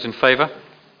In favour?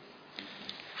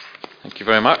 Thank you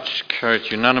very much.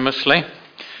 Carried unanimously.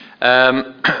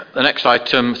 The next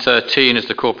item, 13, is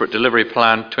the Corporate Delivery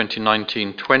Plan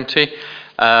 2019-20.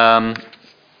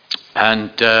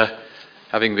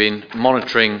 Having been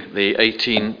monitoring the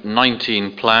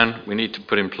 18-19 plan, we need to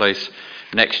put in place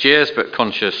next year's, but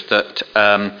conscious that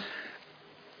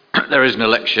there is an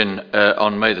election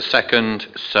on May the 2nd,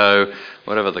 so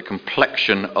whatever the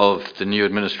complexion of the new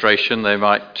administration, they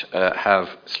might have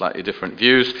slightly different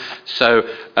views. So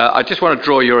I just want to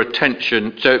draw your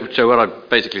attention, so what I'm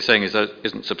basically saying is that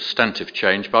isn't substantive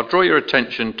change, but I'll draw your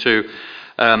attention to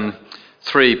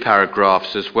three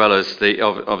paragraphs as well as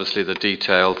obviously the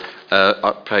detail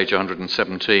at page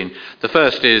 117. The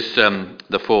first is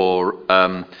the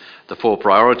four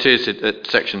priorities at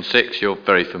section 6. You're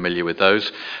very familiar with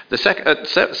those. The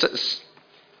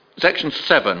section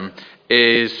 7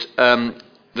 is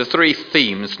the three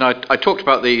themes. Now, I talked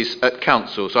about these at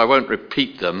council, so I won't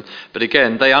repeat them. But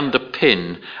again, they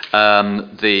underpin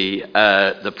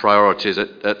the priorities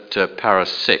at para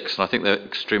 6, and I think they're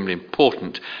extremely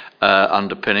important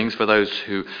underpinnings for those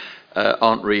who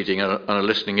aren't reading and are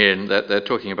listening in. They're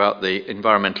talking about the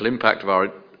environmental impact of our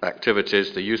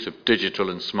activities, the use of digital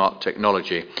and smart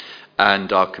technology,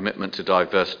 and our commitment to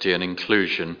diversity and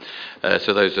inclusion.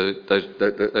 So those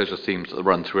are themes that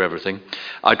run through everything.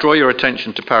 I draw your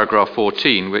attention to paragraph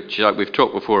 14, which we've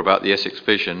talked before about the Essex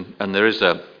vision, and there is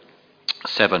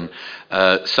 7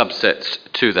 subsets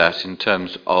to that in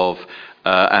terms of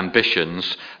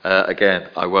ambitions. Again,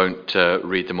 I won't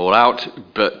read them all out,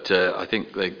 but I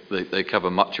think they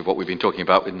cover much of what we've been talking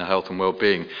about in the health and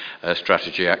well-being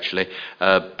strategy, actually.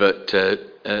 But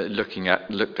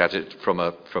looked at it from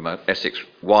an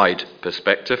Essex-wide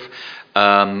perspective,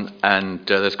 and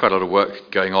there's quite a lot of work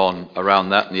going on around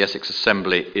that. And the Essex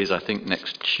Assembly is, I think,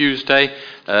 next Tuesday.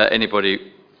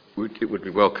 Anybody would be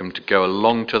welcome to go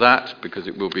along to that, because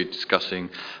it will be discussing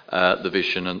the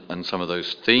vision and some of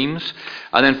those themes.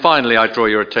 And then finally, I draw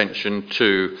your attention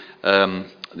to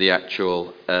the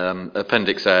actual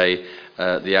Appendix A,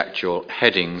 the actual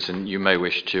headings, and you may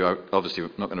wish to, obviously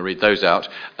I'm not going to read those out,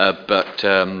 but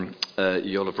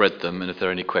you'll have read them, and if there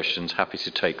are any questions, happy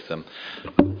to take them.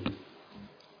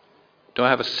 Do I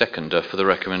have a seconder for the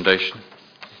recommendation?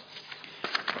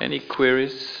 Any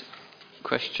queries,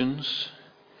 questions?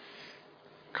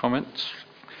 Comments?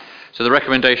 So the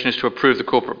recommendation is to approve the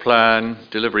corporate plan,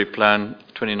 delivery plan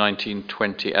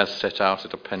 2019-20 as set out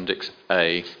at Appendix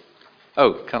A.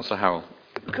 Oh, Councillor Howell.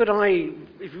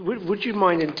 Would you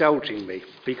mind indulging me?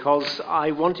 Because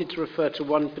I wanted to refer to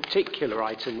one particular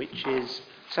item, which is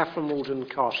Saffron Walden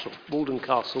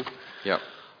Castle. Yeah.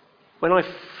 When I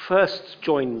first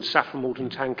joined Saffron Walden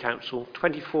Town Council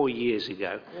 24 years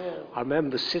ago, I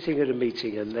remember sitting at a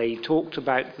meeting and they talked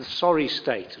about the sorry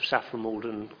state of Saffron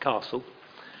Walden Castle,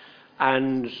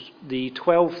 and the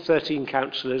 12, 13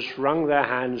 councillors wrung their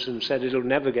hands and said it'll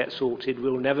never get sorted,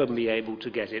 we'll never be able to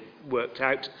get it worked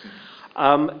out.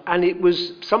 And it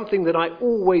was something that I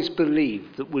always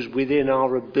believed that was within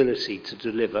our ability to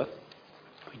deliver.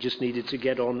 We just needed to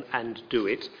get on and do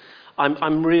it.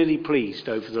 I'm really pleased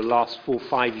over the last 4 or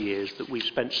 5 years that we've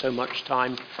spent so much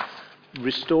time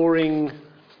restoring,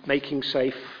 making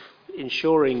safe,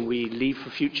 ensuring we leave for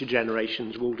future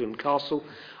generations Walden Castle.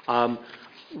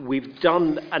 We've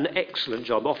done an excellent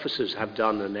job. Officers have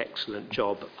done an excellent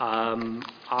job.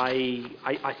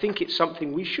 I think it's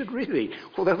something we should really,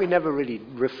 although we never really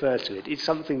refer to it, it's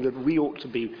something that we ought to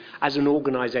be, as an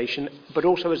organisation, but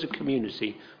also as a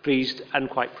community, pleased and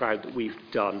quite proud that we've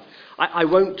done. I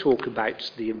won't talk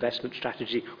about the investment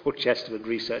strategy or Chesterford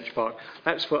Research Park.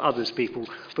 That's for others people.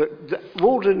 But the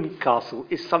Walden Castle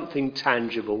is something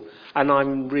tangible, and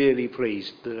I'm really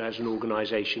pleased that as an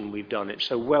organisation we've done it.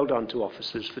 So well done to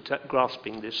officers for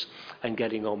grasping this and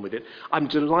getting on with it. I'm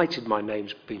delighted my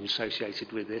name's been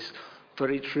associated with this, but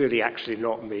it's really actually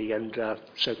not me, and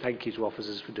so thank you to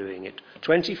officers for doing it.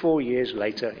 24 years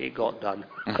later, it got done.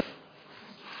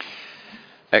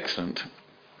 Excellent.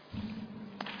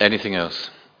 Anything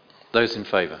else? Those in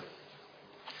favour?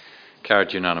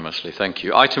 Carried unanimously. Thank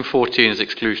you. Item 14 is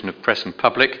exclusion of press and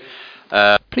public.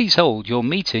 Please hold. Your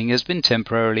meeting has been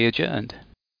temporarily adjourned.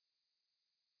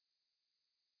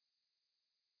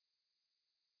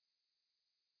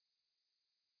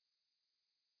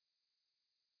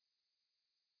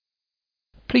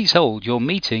 Please hold. Your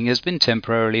meeting has been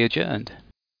temporarily adjourned.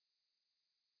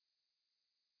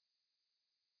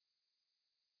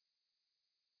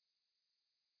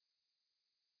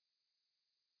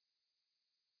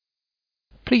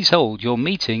 Please hold. Your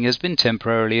meeting has been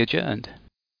temporarily adjourned.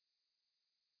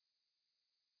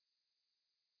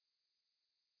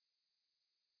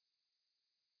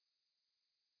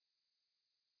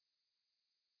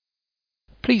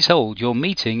 Please hold, your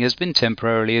meeting has been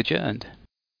temporarily adjourned.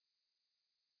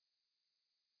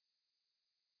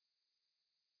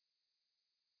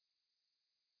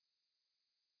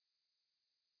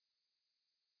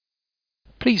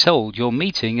 Please hold, your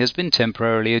meeting has been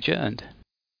temporarily adjourned.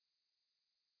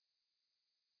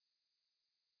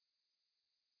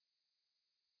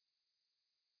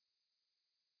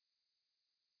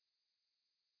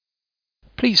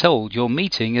 Please hold, your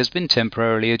meeting has been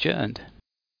temporarily adjourned.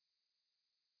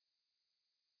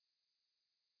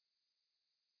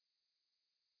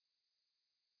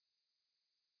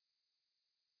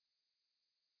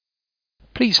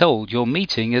 Please hold, your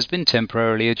meeting has been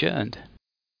temporarily adjourned.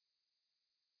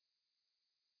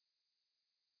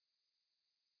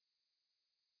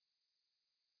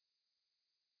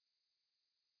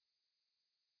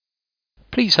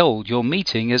 Please hold, your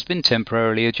meeting has been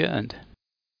temporarily adjourned.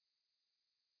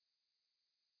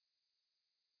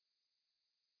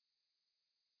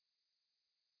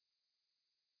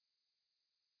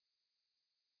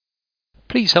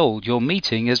 Please hold, your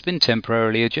meeting has been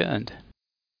temporarily adjourned.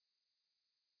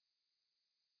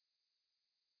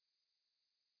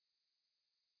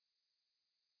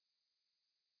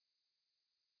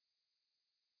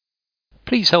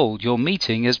 Please hold, your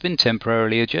meeting has been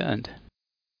temporarily adjourned.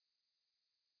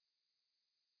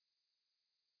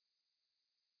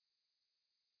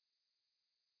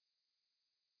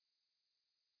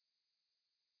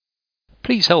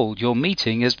 Please hold, your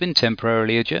meeting has been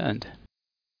temporarily adjourned.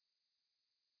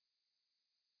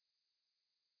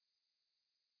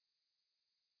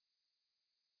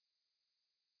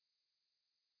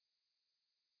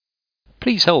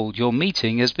 Please hold, your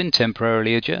meeting has been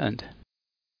temporarily adjourned.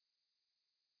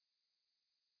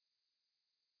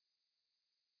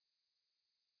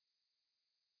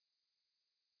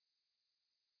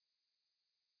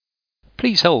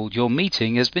 Please hold, your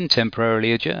meeting has been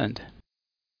temporarily adjourned.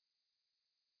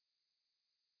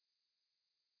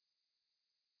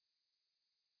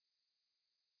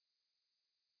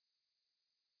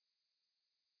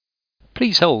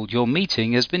 Please hold, your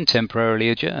meeting has been temporarily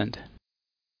adjourned.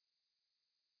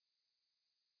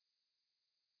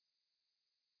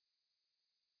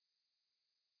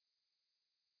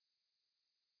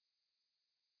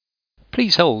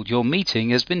 Please hold, your meeting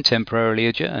has been temporarily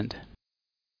adjourned.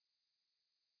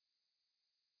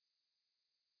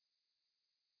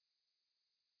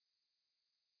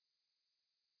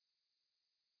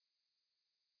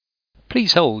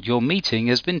 Please hold, your meeting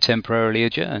has been temporarily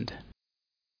adjourned.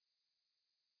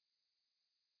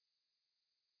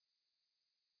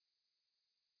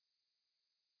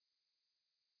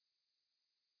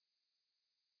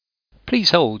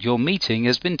 Please hold, your meeting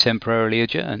has been temporarily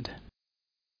adjourned.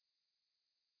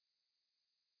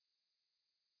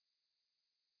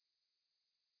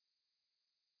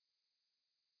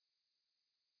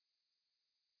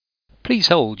 Please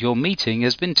hold, your meeting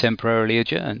has been temporarily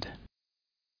adjourned.